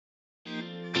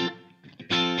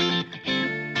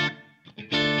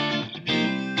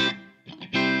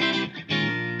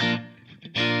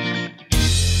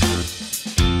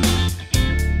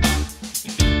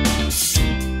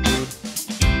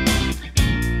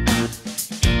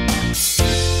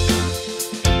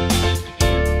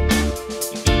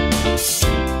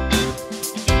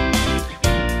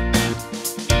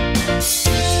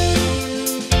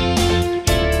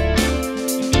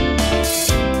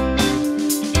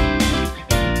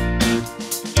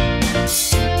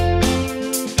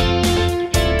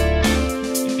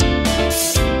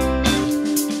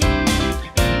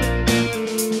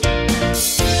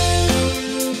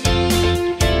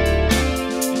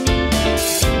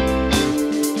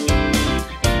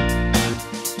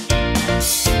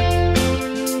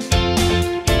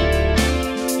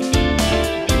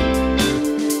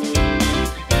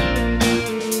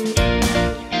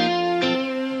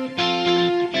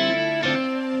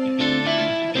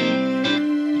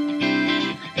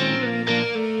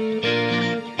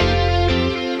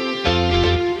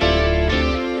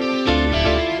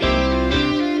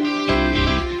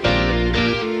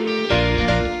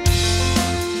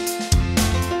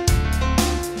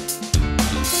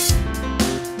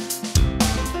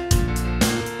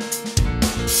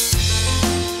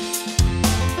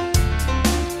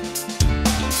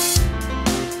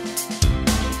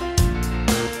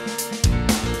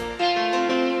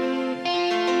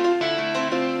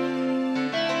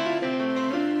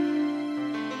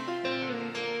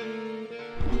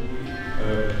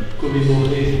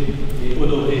commémorer et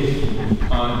honorer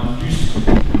un illustre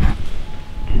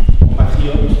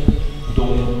compatriote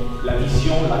dont la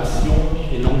vision, l'action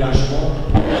et l'engagement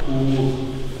pour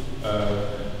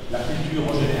la culture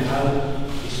en général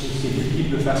et sous ses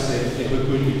multiples facettes est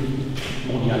reconnue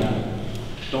mondialement.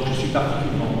 Donc je suis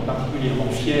particulièrement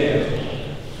fier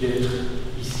d'être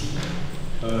ici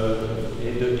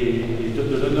et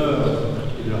de l'honneur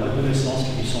et de la reconnaissance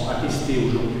qui lui sont attestés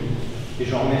aujourd'hui. Et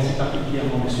j'en remercie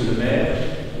particulièrement Monsieur le maire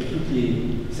et toutes les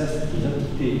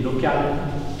entités locales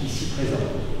ici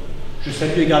présentes. Je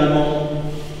salue également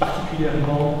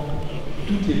particulièrement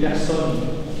toutes les personnes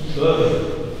qui œuvrent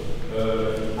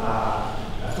à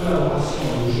la collaboration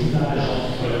et au jumelage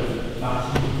entre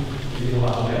Martine et les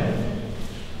Noirmènes.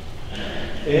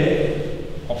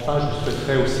 Et enfin, je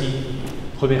souhaiterais aussi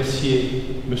remercier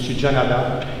M.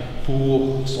 Janada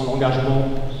pour son engagement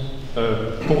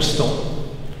constant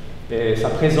et sa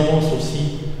présence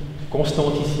aussi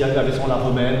constante ici à la Maison La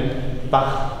Romaine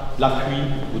par l'appui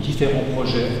aux différents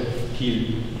projets qu'il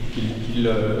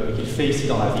fait ici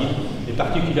dans la ville, et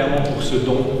particulièrement pour ce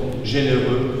don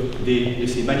généreux de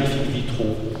ces magnifiques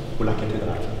vitraux pour la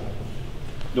cathédrale.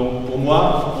 Donc pour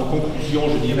moi, en conclusion,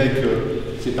 je dirais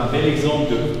que c'est un bel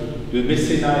exemple de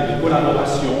mécénat et de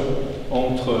collaboration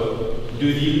entre deux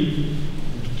villes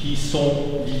qui sont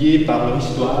liées par leur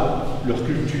histoire, leur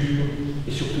culture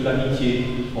et surtout l'amitié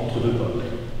entre deux peuples.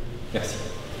 Merci.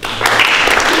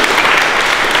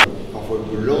 Parfois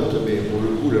un peu lente, mais pour le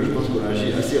coup, là, je pense qu'on a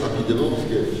agi assez rapidement, parce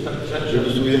que je me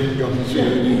souviens quand je suis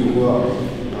venu nous voir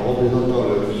en représentant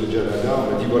M. Janada,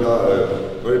 on m'a dit voilà,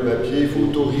 voilà le papier, il faut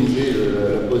autoriser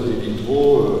la pose des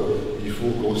vitraux, il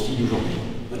faut qu'on signe aujourd'hui.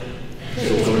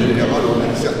 Donc en général, on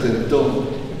a un certain temps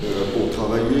pour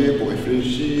travailler, pour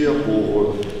réfléchir,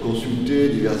 pour consulter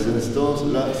diverses instances.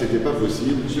 Là, c'était pas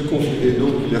possible. Et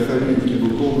donc, il a fallu qu'il me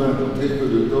convainque en très peu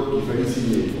de temps qu'il fallait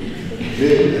signer.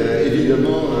 Mais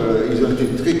évidemment, ils ont été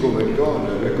très convaincants,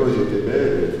 la cause était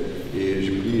belle, et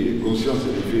j'ai pris conscience,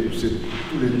 en effet, de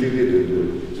tout l'intérêt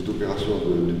de cette opération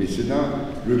de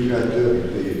mécénat. Le créateur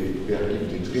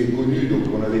était très connu, donc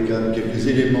on avait quand même quelques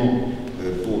éléments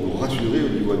pour nous rassurer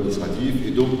au niveau administratif,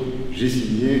 et donc j'ai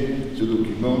signé ce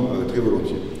document très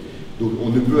volontiers. Donc on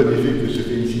ne peut en effet que se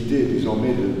féliciter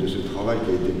désormais de ce travail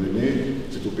qui a été mené,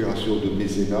 cette opération de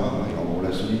mécénat. Alors, on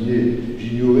l'a souligné,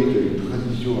 j'ignorais qu'il y avait une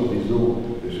tradition en maison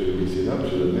sur le mécénat,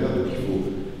 monsieur le maire, donc il faut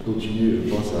continuer, je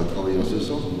pense, à travailler en ce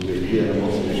sens. Vous avez bien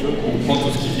avancer les choses. On prend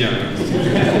tout ce qui vient.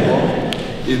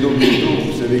 Et donc,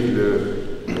 vous savez que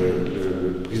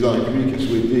le président de la République a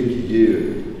souhaité qu'il y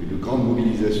ait une grande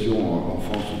mobilisation en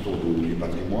France autour du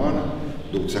patrimoine.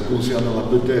 Donc ça concernera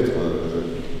peut-être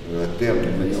à terme,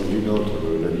 d'une manière ou d'une autre,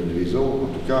 la ville de Vaison. En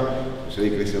tout cas, vous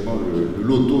savez que récemment, le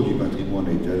loto du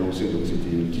patrimoine a été annoncé, donc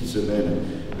c'était une petite semaine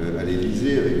à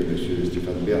l'Élysée avec M.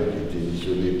 Stéphane Bern qui a été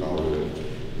éditionné par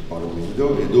le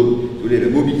président. Et donc, vous voyez,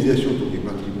 la mobilisation autour du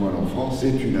patrimoine en France,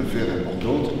 c'est une affaire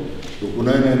importante. Donc on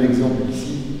a un exemple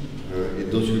ici,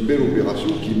 et dans une belle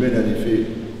opération qui mène en effet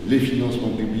les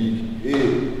financements publics et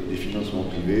les financements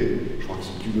privés. Je crois que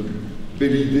c'est une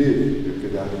belle idée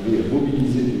que d'arriver à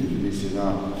mobiliser du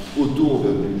mécénat autour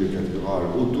d'une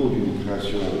cathédrale, autour d'une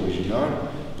création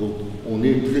originale. Donc on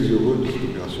est très heureux de cette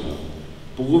opération-là.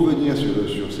 Pour revenir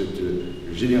sur cette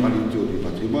généralité du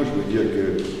patrimoine, je veux dire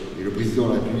que, et le président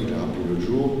de la République l'a rappelé l'autre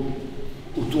jour,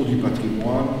 autour du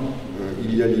patrimoine,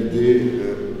 il y a l'idée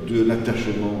de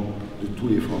l'attachement de tous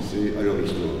les Français à leur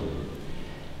histoire.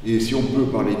 Et si on peut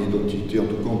parler d'identité, en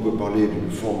tout cas on peut parler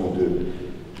d'une forme de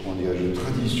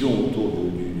tradition autour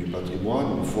du patrimoine,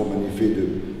 une forme en effet de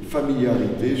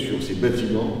familiarité sur ces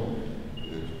bâtiments,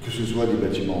 que ce soit des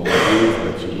bâtiments religieux,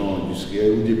 des bâtiments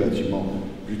industriels ou des bâtiments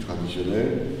plus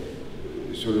traditionnels,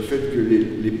 sur le fait que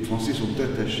les Français sont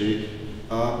attachés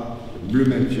à le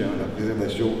maintien, la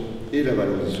préservation et la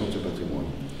valorisation de ce patrimoine.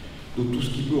 Donc tout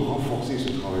ce qui peut renforcer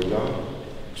ce travail-là,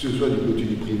 que ce soit du côté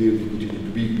du privé ou du côté du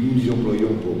public, nous nous y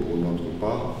employons pour notre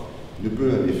part, ne peut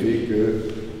en effet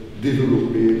que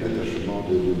développer l'attachement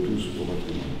de tous au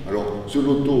patrimoine. Alors, ce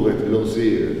loto va être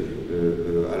lancé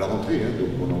à la rentrée,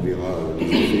 donc on en verra les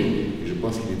effets, et je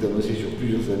pense qu'il est annoncé sur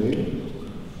plusieurs années.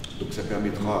 Donc ça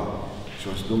permettra,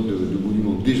 sur un certain nombre de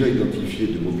monuments déjà identifiés,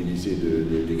 de mobiliser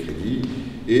des crédits,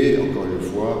 et encore une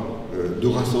fois, de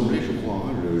rassembler, je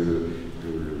crois, le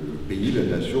pays,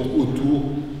 la nation, autour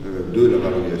de la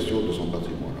valorisation de son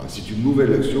patrimoine. C'est une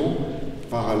nouvelle action,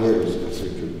 parallèle à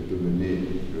celle que peut mener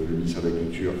le ministère de la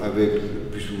Culture avec,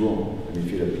 plus souvent, en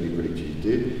effet, l'appui des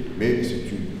collectivités, mais c'est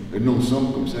un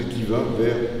ensemble comme ça qui va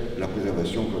vers la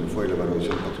préservation, encore une fois, et la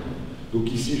valorisation du patrimoine.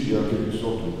 Donc ici, je dirais en quelque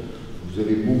sorte, vous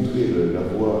avez montré la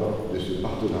voie de ce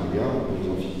partenariat. Nous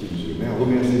en féliciter M. le maire,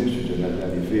 remercier M. Janal,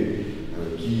 en effet,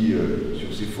 qui, sur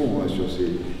ses fonds,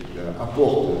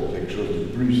 apporte quelque chose de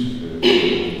plus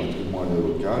au patrimoine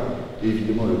local, et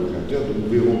évidemment le créateur. Donc,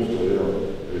 nous verrons tout à l'heure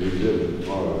les œuvres, je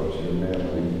crois, M. le maire,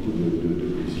 avec beaucoup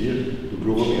de plaisir. Donc,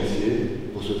 le remercier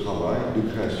pour ce travail de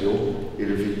création et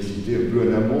le féliciter un peu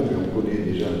en amont, mais on connaît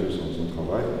déjà un peu son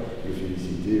travail, le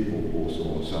féliciter pour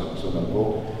son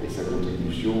apport et sa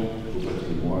contribution au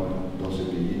patrimoine dans ce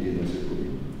pays et dans cette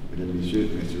commune. Mesdames, Messieurs,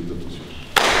 merci de votre attention.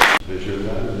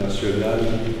 Régional, national,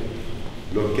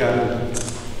 local,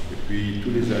 et puis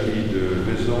tous les amis de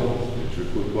Vaison, je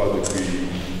côtoie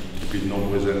depuis de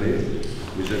nombreuses années,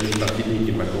 mes amis de Martigny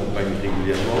qui m'accompagnent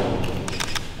régulièrement.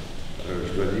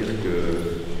 Je dois dire que,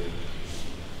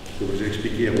 comme j'ai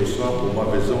expliqué hier au soir, pour moi,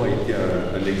 Vaison a été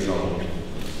un exemple.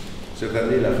 Cette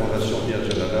année, la Fondation Pierre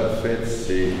Janada fête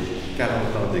ses 40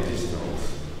 ans d'existence.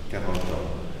 40 ans.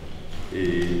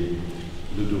 Et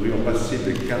nous devrions passer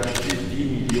de 10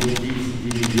 millions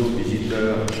de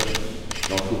visiteurs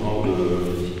dans le courant de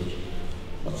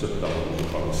septembre, je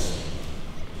pense.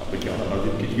 Après qu'on a dans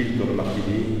une petite ville comme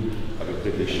Martigny, avec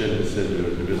près d'échelle de celle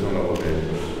de Vaison-la-Romaine.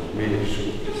 Mais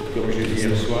comme j'ai dit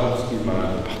hier soir, ce qui m'a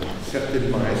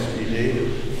certainement inspiré,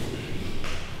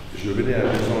 je venais à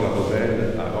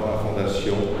Vaison-la-Romaine avant la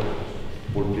Fondation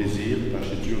pour le plaisir, parce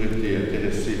que j'ai toujours été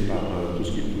intéressé par tout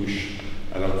ce qui touche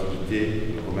à l'Antiquité,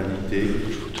 à la romanité,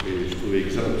 et je trouvais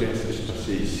exemplaire ce qui se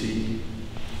passait ici.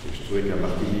 Et je trouvais qu'à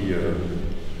Martigny,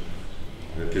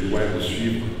 on était loin de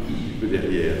suivre un petit peu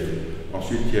derrière.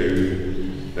 Ensuite, il y a eu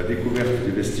la découverte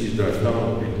des vestiges d'un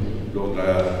temple lors de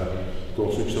la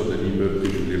construction d'un immeuble que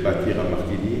je voulais bâtir à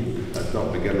Martigny, un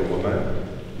temple gallo-romain.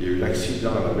 Il y a eu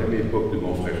l'accident à la même époque de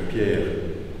mon frère Pierre,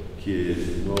 qui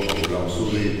est mort en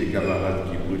sauvé des camarades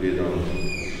qui brûlaient dans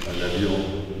un avion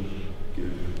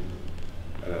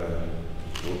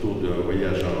autour d'un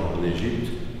voyage en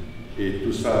Égypte. Et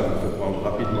tout ça m'a fait prendre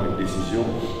rapidement une décision.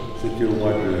 C'était au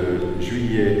mois de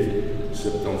juillet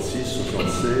 76,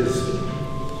 76.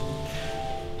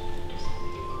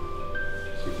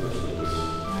 C'est quoi ça?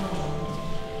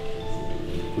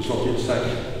 Vous sortir le sac.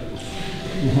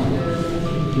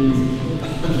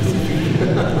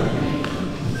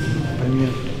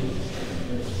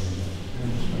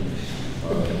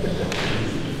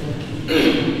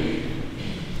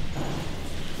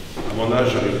 À mon âge,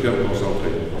 j'arrive plus à me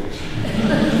concentrer.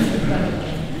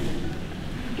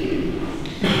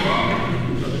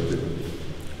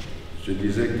 Je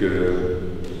disais que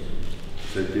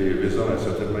Vaison a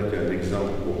certainement été un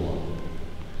exemple pour moi.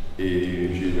 Et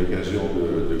j'ai eu l'occasion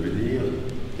de venir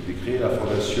et de créer la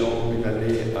fondation une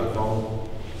année avant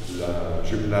le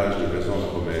jumelage de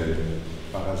Vaison-la-Romaine,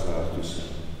 par hasard tout ça.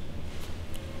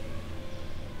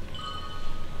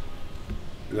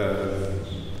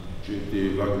 J'ai été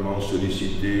vaguement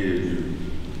sollicité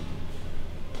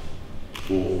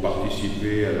pour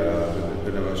participer à la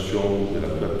rénovation de la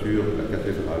toiture de la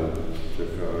cathédrale. J'ai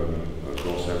fait un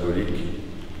don symbolique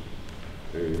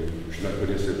et je ne la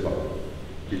connaissais pas.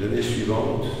 Puis l'année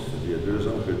suivante, il y a 2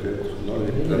 ans peut-être, non,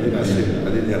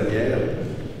 l'année dernière,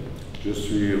 je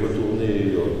suis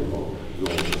retourné,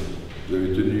 donc, vous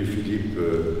avez tenu Philippe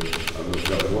à me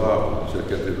faire voir cette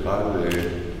cathédrale et à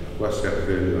quoi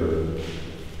servait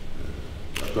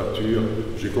la toiture.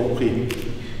 J'ai compris.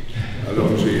 Alors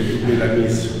j'ai doublé la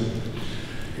mise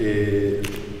et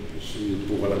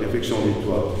pour la réfection des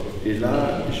toits. Et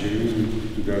là, j'ai eu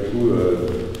tout d'un coup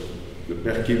le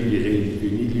père qui me dirait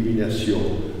une illumination.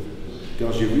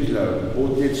 Quand j'ai vu la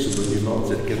beauté de ce monument, de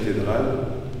cette cathédrale,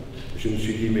 je me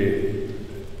suis dit, mais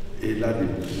et là,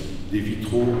 des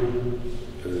vitraux,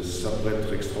 ça pourrait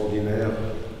être extraordinaire,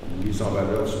 une mise en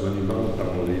valeur de ce monument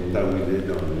dans l'état où il est,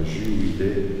 dans le jus où il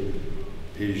est.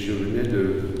 Et je venais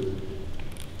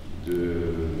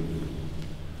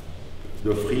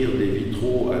d'offrir des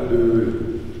vitraux à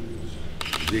 2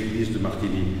 églises de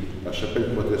Martigny, la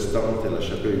chapelle protestante et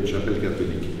une chapelle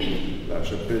catholique. La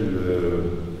chapelle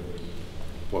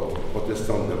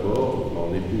protestante d'abord,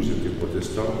 mon épouse était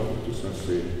protestante,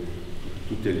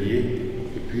 tout est lié.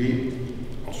 Et puis,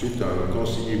 ensuite, un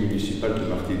conseiller municipal de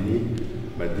Martigny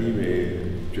m'a dit, mais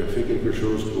tu as fait quelque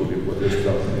chose pour les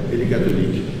protestants et les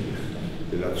catholiques.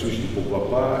 Et là-dessus, je dis pourquoi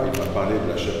pas. Il m'a parlé de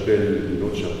la chapelle, d'une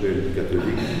autre chapelle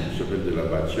catholique, la chapelle de la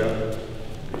Baccia.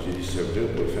 J'ai dit, c'est vrai,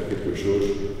 on pourrait faire quelque chose.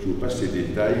 Je vous passe les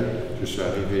détails. Je suis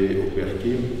arrivé au Père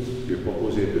Kim, je lui ai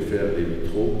proposé de faire des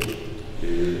vitraux.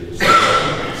 Et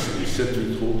 7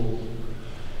 vitraux.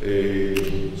 Et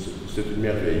c'est une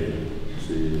merveille,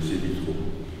 ces vitraux.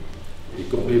 Et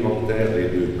complémentaires les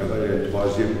 2. Maintenant, il y a une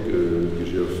 3e que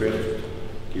j'ai offerte,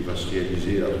 qui va se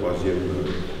réaliser. La 3e,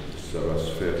 ça va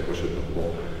se faire prochainement. Bon.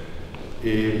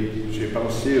 Et j'ai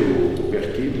pensé au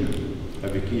père Kim,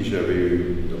 avec qui j'avais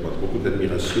eu beaucoup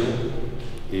d'admiration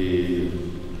et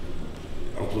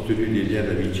entretenu des liens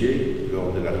d'amitié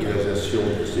lors de la réalisation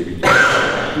de ces vitraux.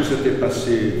 Tout s'était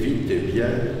passé vite et bien.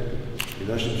 Et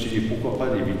là, je me suis dit, pourquoi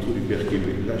pas les vitraux du père Kim?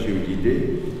 Et là, j'ai eu l'idée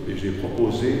et j'ai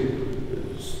proposé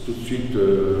tout de suite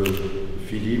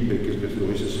Philippe, et qu'est-ce que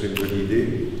ce serait une bonne idée.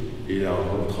 Et en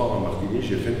rentrant en Martinique,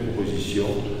 j'ai fait une proposition.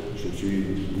 Je me suis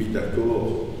mis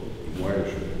d'accord, moi,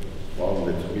 je crois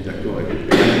m'être mis d'accord avec le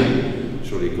père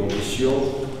sur les conditions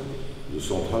de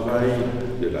son travail,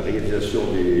 de la réalisation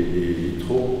des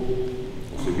vitraux.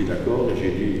 On s'est mis d'accord et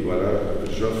j'ai dit, voilà,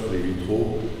 j'offre les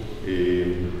vitraux et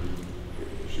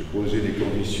j'ai posé les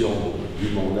conditions du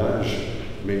montage,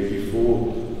 mais il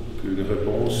faut une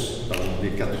réponse dans les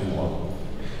 4 mois.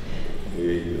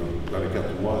 Et dans les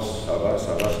 4 mois, ça va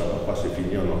pas, c'est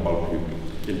fini, on n'en parle plus.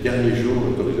 Et le dernier jour,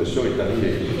 l'autorisation est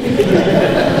arrivée.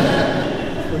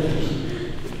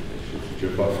 Je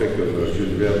n'ai pas fait comme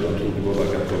Jules Verne dans Tour du monde en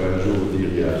 80 jours,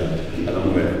 dire à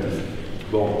l'envers.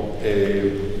 Bon,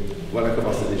 et voilà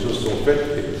comment les choses sont faites,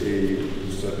 et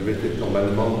ça devait être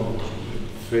normalement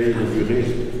fait, inauguré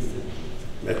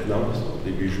maintenant,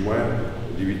 début juin,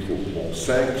 des vitraux. Bon,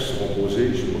 5 seront posés,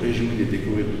 je me réjouis de les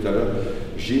découvrir tout à l'heure.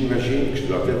 J'imagine que je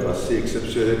dois être assez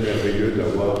exceptionnel, merveilleux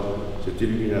d'avoir cette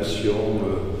illumination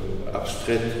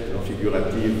abstraite, non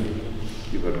figurative,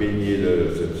 qui va baigner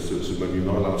ce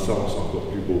monument, l'ensemble, c'est encore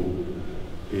plus beau.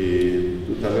 Et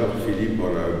tout à l'heure, Philippe,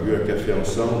 on a bu un café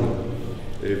ensemble,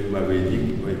 et vous m'avez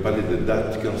dit, vous m'avez parlé de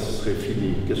date quand ce serait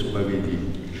fini. Qu'est-ce que vous m'avez dit?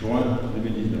 Juin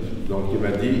 2019. Donc il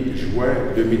m'a dit juin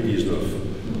 2019.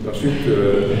 Ensuite,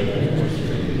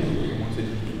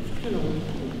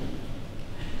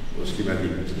 ce qu'il m'a dit.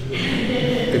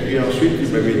 Et puis ensuite,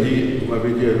 vous m'avez dit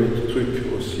un autre truc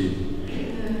aussi.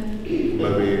 Vous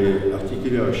m'avez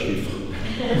articulé un chiffre.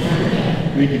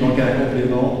 Oui, qui manquait un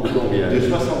complément de combien? De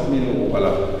 60 000 €.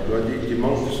 Voilà, je dois dire qu'il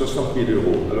manque 60 000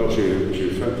 €. Alors j'ai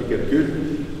fait un petit calcul.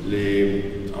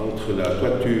 Entre la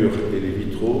toiture et les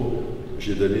vitraux,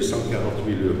 j'ai donné 140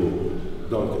 000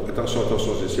 €. Donc attention,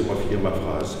 laissez-moi finir ma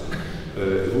phrase.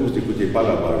 Vous n'écoutez pas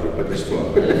là-bas, je n'ai pas d'histoire.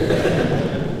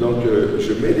 Donc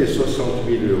je mets les 60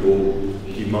 000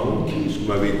 € qui manquent, ce que vous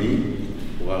m'avez dit,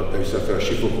 ça fait un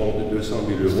chiffre compte de 200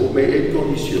 000 €, mais il y a une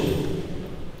condition.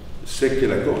 C'est que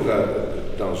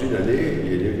dans une année,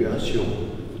 il y a une inauguration,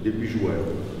 début juin.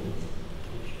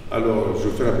 Alors, je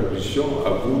fais la proposition à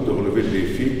vous de relever le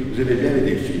défi. Vous aimez bien les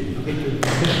défis.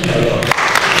 Alors,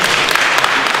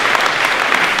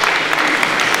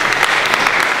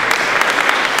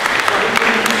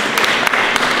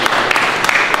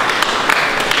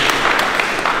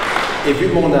 et vu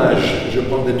mon âge, je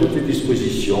prendrai toutes les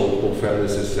dispositions pour faire le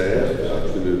nécessaire,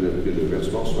 que le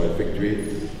versement soit effectué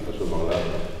à ce moment-là.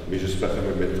 Mais j'espère quand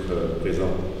même être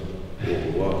présent pour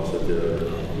voir ce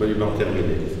monument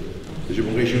terminé. Et je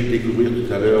me réjouis de découvrir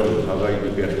tout à l'heure le travail de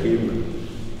père Kim,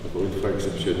 encore une fois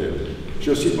exceptionnel.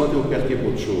 J'ai aussi demandé au père Kim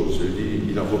autre chose. Je lui ai dit,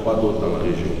 il n'en faut pas d'autres dans la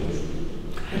région.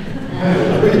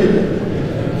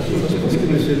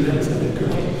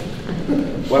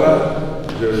 Voilà,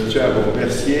 je tiens à vous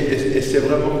remercier. Et c'est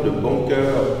vraiment de bon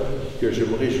cœur que je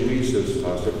me réjouis. Ce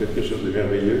sera quelque chose de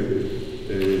merveilleux.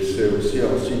 C'est aussi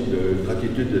un signe de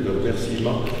gratitude et de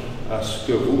remerciement à ce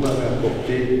que vous m'avez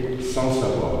apporté sans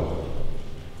savoir.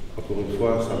 Encore une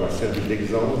fois, ça m'a servi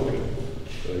d'exemple.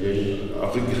 Il y a un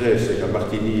regret, c'est qu'à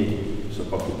Martigny, ils ne sont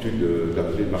pas foutus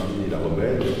d'appeler Martigny la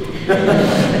Romaine.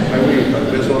 Ah oui, pas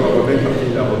de raison la Romaine,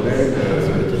 Martigny la Romaine,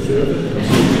 c'est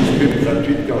une pub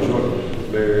gratuite quand je vois.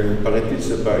 Mais paraît-il que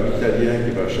ce n'est pas un Italien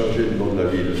qui va changer le nom de la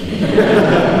ville.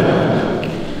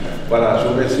 Voilà, je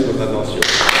vous remercie de votre attention.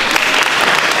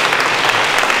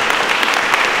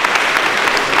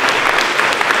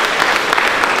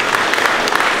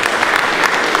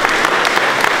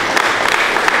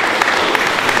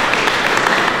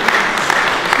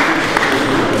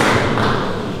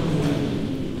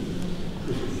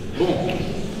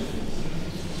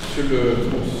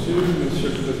 Monsieur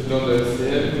le Président de la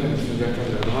CL, Monsieur le Directeur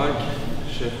de la DRAC,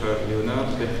 cher Léonard,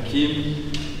 cher Kim,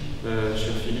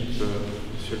 cher Philippe,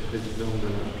 Monsieur le Président du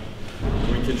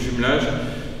comité de jumelage.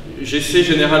 J'essaie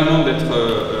généralement d'être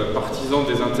partisan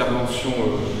des interventions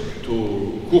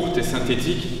plutôt courtes et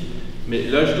synthétiques, mais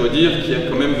là je dois dire qu'il y a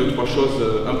quand même 2-3 choses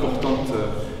importantes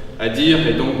à dire,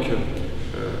 et donc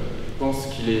je pense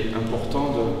qu'il est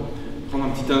important de prendre un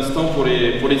petit instant pour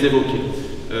les évoquer.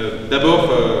 D'abord,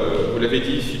 vous l'avez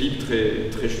dit Philippe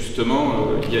très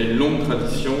justement, il y a une longue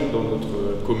tradition dans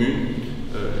notre commune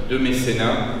de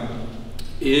mécénat,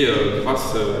 et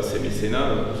grâce à ces mécénats,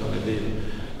 vous en avez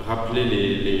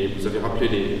vous avez rappelé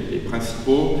les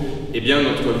principaux, eh bien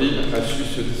notre ville a su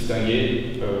se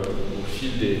distinguer au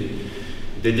fil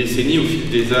des décennies, au fil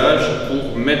des âges,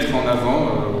 pour mettre en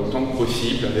avant autant que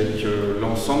possible, avec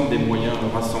l'ensemble des moyens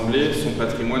rassemblés, son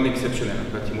patrimoine exceptionnel,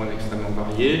 un patrimoine extrêmement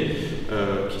varié,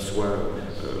 qui soit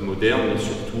moderne, mais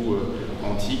surtout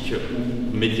antique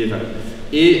ou médiéval.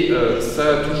 Et ça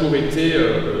a toujours été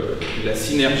la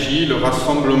synergie, le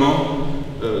rassemblement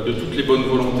de toutes les bonnes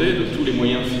volontés, de tous les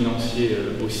moyens financiers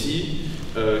aussi,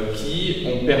 qui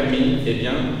ont permis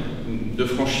de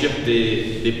franchir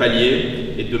des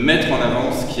paliers et de mettre en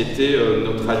avant ce qui était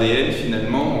notre ADN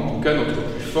finalement, en tout cas notre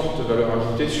plus forte valeur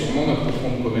ajoutée, sûrement notre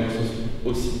fonds de commerce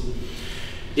aussi.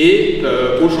 Et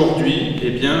aujourd'hui,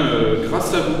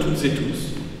 grâce à vous toutes et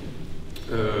tous,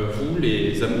 vous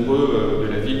les amoureux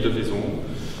de la ville de Vaison,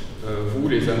 vous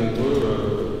les amoureux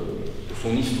de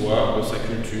son histoire, de sa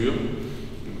culture,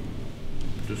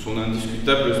 de son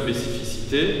indiscutable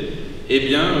spécificité,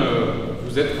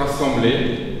 vous êtes rassemblés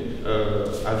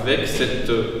avec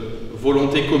cette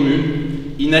volonté commune,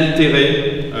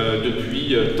 inaltérée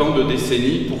depuis tant de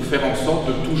décennies, pour faire en sorte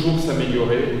de toujours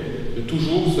s'améliorer, de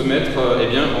toujours se mettre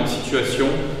en situation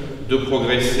de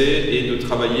progresser et de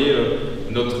travailler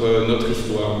notre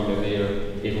histoire. Vous l'avez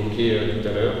évoqué tout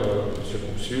à l'heure, Monsieur le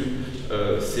Consul,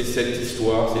 c'est cette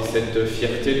histoire, c'est cette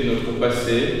fierté de notre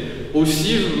passé,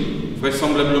 aussi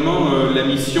vraisemblablement la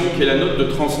mission qui est la nôtre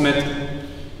de transmettre.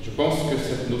 Je pense que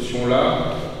cette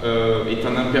notion-là est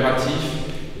un impératif,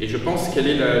 et je pense qu'elle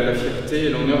est la fierté et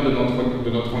l'honneur de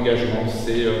notre engagement.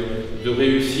 C'est de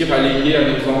réussir à léguer à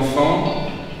nos enfants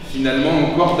finalement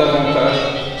encore davantage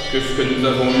que ce que nous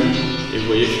avons eu. Et vous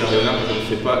voyez, cher Léonard, je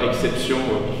ne fais pas exception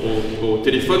au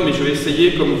téléphone, mais je vais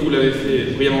essayer, comme vous l'avez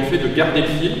brillamment fait, de garder le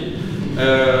fil.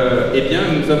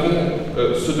 Nous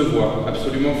avons ce devoir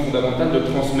absolument fondamental de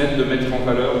transmettre, de mettre en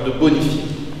valeur, de bonifier.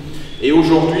 Et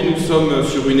aujourd'hui, nous sommes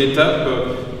sur une étape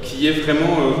qui est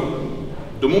vraiment,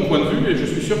 de mon point de vue, et je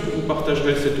suis sûr que vous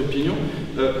partagerez cette opinion,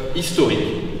 historique.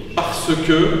 Parce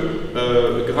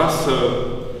que, grâce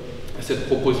à cette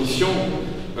proposition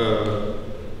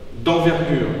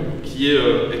d'envergure qui est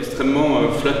extrêmement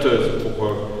flatteuse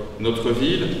pour notre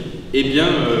ville,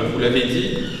 vous l'avez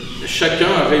dit, chacun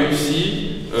a réussi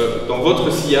dans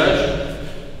votre sillage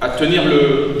à tenir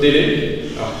le délai.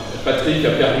 Alors, Patrick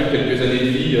a perdu quelques années de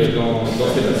vie dans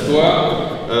cette histoire,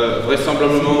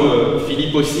 vraisemblablement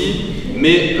Philippe aussi,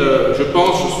 mais je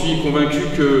suis convaincu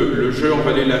que le jeu en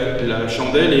valait la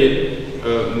chandelle, et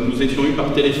nous nous étions eus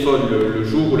par téléphone le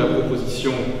jour où la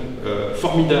proposition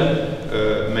formidable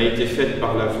m'a été faite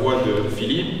par la voix de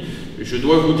Philippe. Je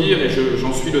dois vous dire, et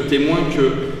j'en suis le témoin,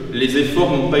 que les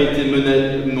efforts n'ont pas été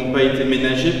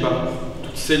ménagés par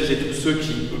toutes celles et tous ceux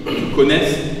qui vous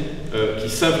connaissent, qui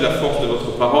savent la force de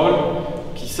votre parole,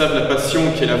 qui savent la passion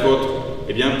qui est la vôtre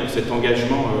pour cet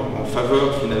engagement en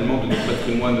faveur finalement de notre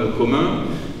patrimoine commun,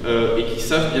 et qui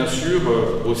savent bien sûr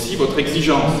aussi votre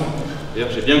exigence.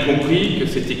 J'ai bien compris que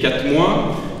c'était 4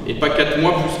 mois, et pas 4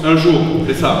 mois plus 1 jour,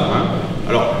 c'est ça, hein.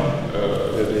 Alors,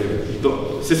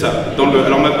 c'est ça.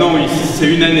 Alors maintenant, oui, c'est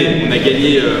une année. On a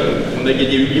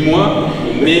gagné 8 mois,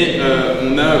 mais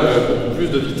on a beaucoup plus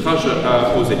de vitrage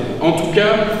à poser. En tout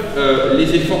cas,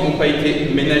 les efforts n'ont pas été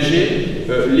ménagés.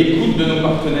 L'écoute de nos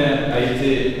partenaires a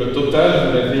été totale.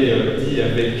 Vous l'avez dit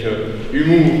avec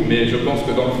humour, mais je pense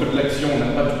que dans le feu de l'action, on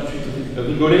n'a pas tout de suite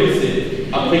rigolé.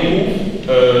 C'est après coup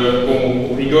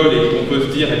qu'on rigole et qu'on peut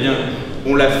se dire,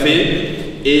 on l'a fait.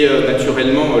 Et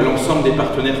naturellement, l'ensemble des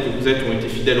partenaires que vous êtes ont été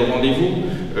fidèles au rendez-vous.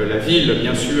 La ville,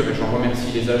 bien sûr, et j'en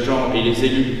remercie les agents et les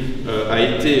élus, a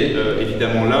été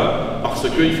évidemment là, parce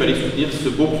qu'il fallait soutenir ce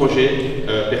beau projet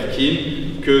Perkin,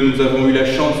 que nous avons eu la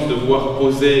chance de voir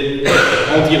poser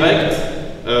en direct,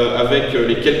 avec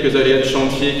les quelques aléas de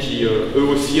chantier qui, eux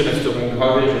aussi, resteront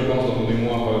gravés, je pense, dans nos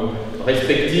mémoires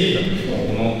respectives.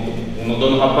 On n'en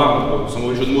donnera pas, sans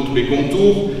mauvais jeu de mots, tous les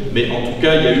contours, mais en tout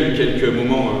cas, il y a eu quelques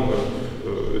moments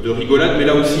de rigolade, mais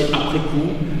là aussi après coup,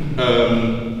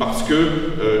 parce que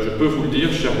je peux vous le dire,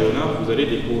 cher Léonard, vous allez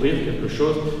découvrir quelque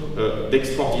chose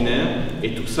d'extraordinaire, et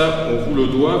tout ça, on vous le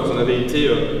doit, vous en avez été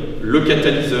le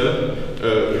catalyseur.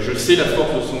 Je sais la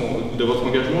force de votre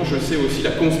engagement, je sais aussi la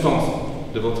constance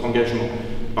de votre engagement,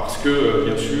 parce que,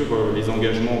 bien sûr, les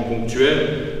engagements ponctuels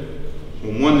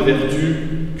ont moins de vertu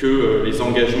que les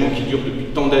engagements qui durent depuis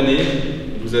tant d'années.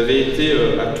 Vous avez été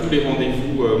à tous les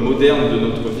rendez-vous modernes de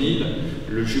notre ville.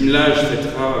 Le jumelage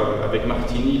fêtera avec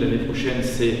Martigny l'année prochaine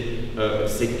ses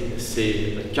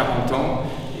 40 ans.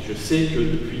 Et je sais que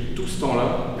depuis tout ce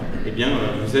temps-là,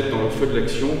 vous êtes dans le feu de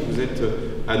l'action, vous êtes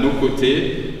à nos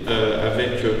côtés,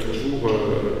 avec toujours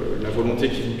la la volonté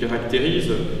qui vous caractérise,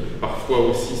 parfois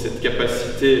aussi cette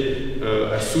capacité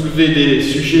à soulever des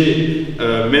sujets,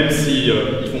 même si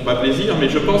ils font pas plaisir, mais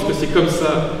je pense que c'est comme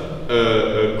ça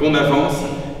qu'on avance,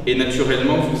 et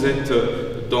naturellement vous êtes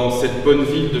dans cette bonne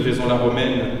ville de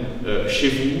Vaison-la-Romaine, chez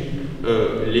vous.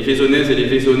 Les Vaisonnaises et les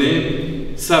Vaisonnais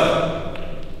savent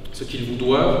ce qu'ils vous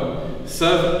doivent,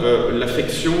 savent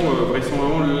l'affection,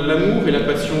 vraisemblablement l'amour et la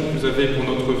passion que vous avez pour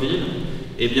notre ville.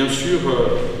 Et bien sûr,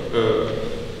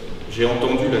 j'ai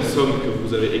entendu la somme que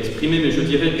vous avez exprimée, mais je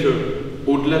dirais que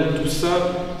au-delà de tout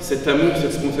ça, cet amour,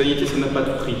 cette spontanéité, ça n'a pas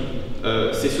de prix.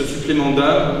 C'est ce supplément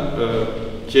d'âme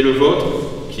qui est le vôtre,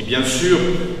 qui bien sûr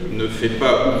ne fait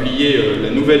pas oublier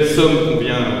la nouvelle somme qu'on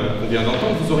vient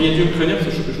d'entendre. Vous auriez dû me prévenir,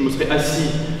 parce que je me serais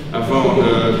assis avant que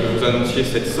vous annonciez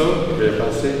cette somme. Vous avez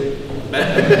passé.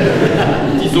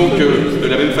 Disons que de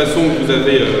la même façon que vous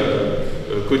avez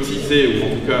cotisé, ou en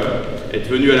tout cas être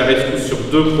venu à la rescousse sur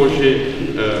 2 projets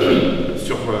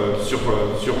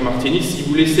sur Martigny, si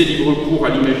vous laissez libre cours à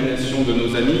l'imagination de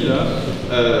nos amis, là,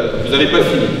 vous n'avez pas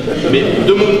fini. Mais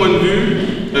de mon point de vue,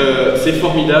 c'est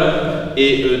formidable,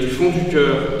 et du fond du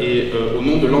cœur, et au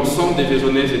nom de l'ensemble des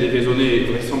Vaisonnaises et des Vaisonnais, et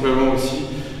vraisemblablement aussi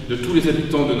de tous les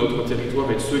habitants de notre territoire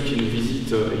et de ceux qui nous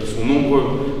visitent, et ils sont nombreux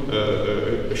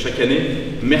chaque année,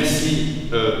 merci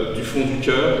du fond du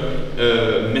cœur,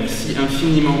 merci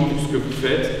infiniment pour ce que vous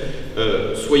faites.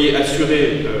 Soyez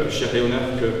assurés, cher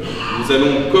Léonard, que nous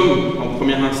allons, comme en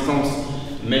première instance,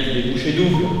 mettre les bouchées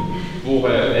doubles pour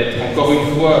être encore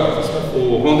une fois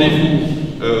au rendez-vous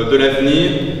de l'avenir,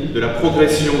 de la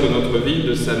progression de notre ville,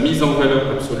 de sa mise en valeur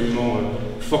absolument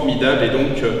formidable. Et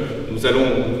donc, nous avons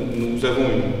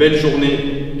une belle journée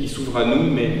qui s'ouvre à nous,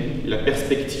 mais la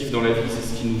perspective dans la vie,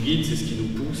 c'est ce qui nous guide, c'est ce qui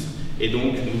nous pousse. Et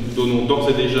donc, nous vous donnons d'ores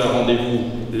et déjà rendez-vous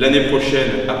l'année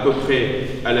prochaine, à peu près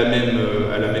à la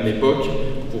même époque,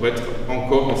 pour être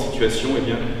encore en situation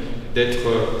d'être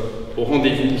au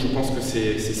rendez-vous. Je pense que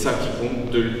c'est ça qui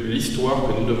compte, de l'histoire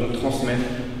que nous devons transmettre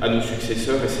à nos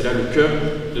successeurs, et c'est là le cœur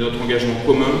de notre engagement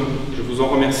commun. Je vous en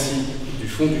remercie du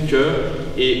fond du cœur,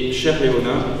 et cher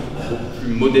Léonard, beaucoup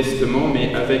plus modestement,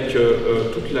 mais avec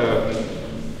toute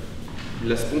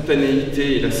la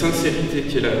spontanéité et la sincérité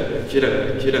qui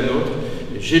est la nôtre,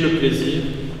 j'ai le plaisir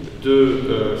de,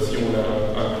 si on l'a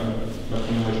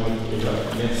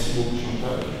merci beaucoup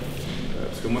Chantal,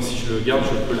 parce que moi si je le garde,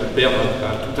 je peux la perdre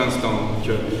à tout instant,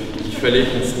 donc il fallait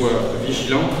qu'on soit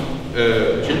vigilant.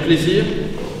 J'ai le plaisir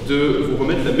de vous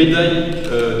remettre la médaille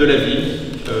de la ville.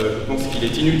 Je pense qu'il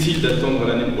est inutile d'attendre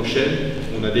l'année prochaine.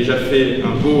 On a déjà fait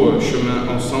un beau chemin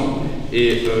ensemble,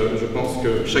 et je pense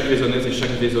que chaque Vaisonnaise et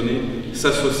chaque Vaisonnais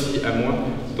s'associe à moi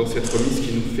dans cette remise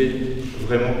qui nous fait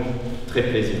vraiment très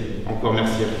plaisir. Encore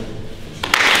merci à vous.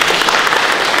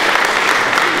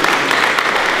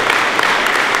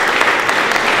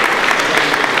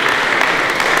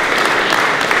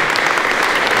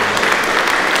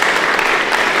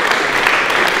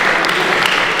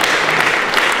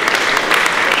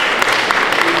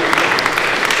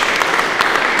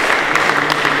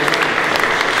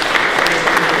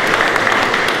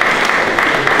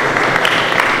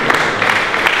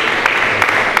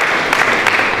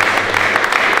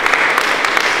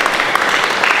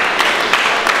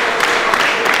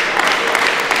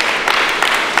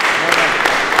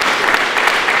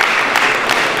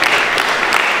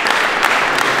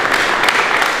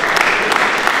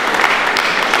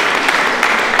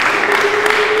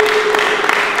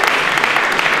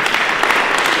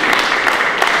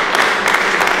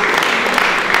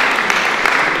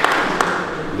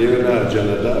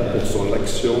 Pour son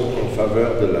action en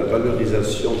faveur de la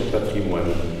valorisation du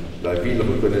patrimoine, la ville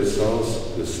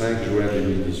reconnaissance le 5 juin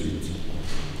 2018.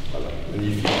 Voilà,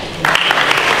 magnifique.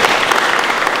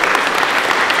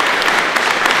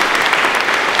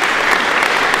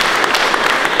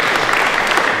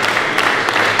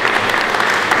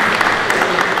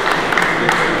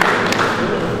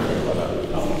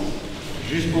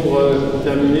 Juste pour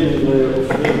terminer, je voudrais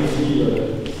offrir aussi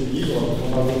ce livre. On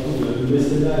parle beaucoup de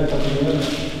mécénat et patrimoine.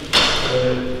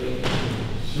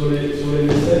 Sur les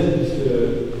mécènes, puisque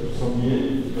vous sembliez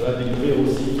découvrir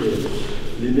aussi que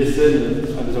les mécènes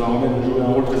à Vaison-la-Romaine ont joué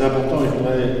un rôle très important. Et je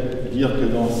voudrais dire que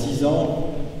dans 6 ans,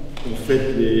 on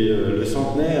fête le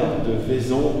centenaire de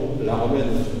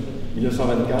Vaison-la-Romaine,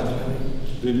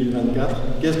 1924-2024.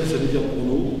 Qu'est-ce que ça veut dire pour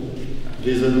nous,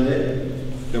 Vaisonnais,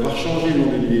 d'avoir changé le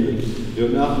nom d'une ville?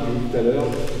 Léonard, je l'ai dit tout à l'heure,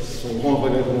 son grand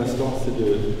regret pour l'instant, c'est de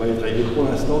ne pas être arrivé pour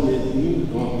l'instant, mais nous,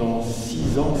 dans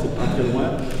 6 ans, c'est pas très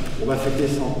loin, on va fêter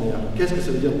centenaire. Qu'est-ce que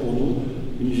ça veut dire pour nous,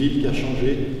 une ville qui a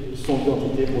changé son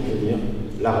identité pour devenir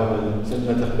la Romaine? Ça nous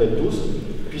interpelle tous.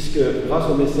 puisque grâce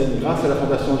aux mécènes, grâce à la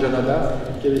Fondation Janada,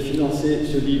 qui avait financé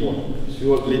ce livre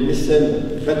sur les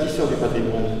mécènes bâtisseurs du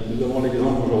patrimoine, nous avons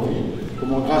l'exemple aujourd'hui,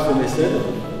 comment grâce aux mécènes,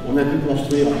 on a pu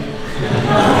construire.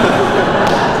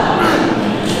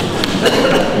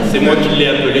 C'est moi qui l'ai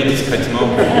appelé discrètement.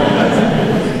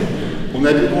 On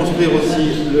a pu construire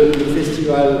aussi le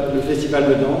festival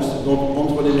de danse, donc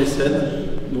entre les mécènes,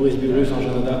 Maurice Burrus en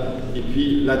Janada, et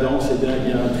puis la danse, eh bien, il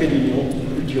y a un trait d'union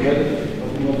culturel.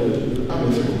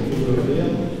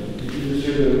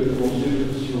 Monsieur le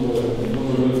conseiller sur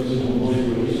Maurice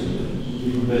Burrus, qui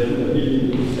vous a tout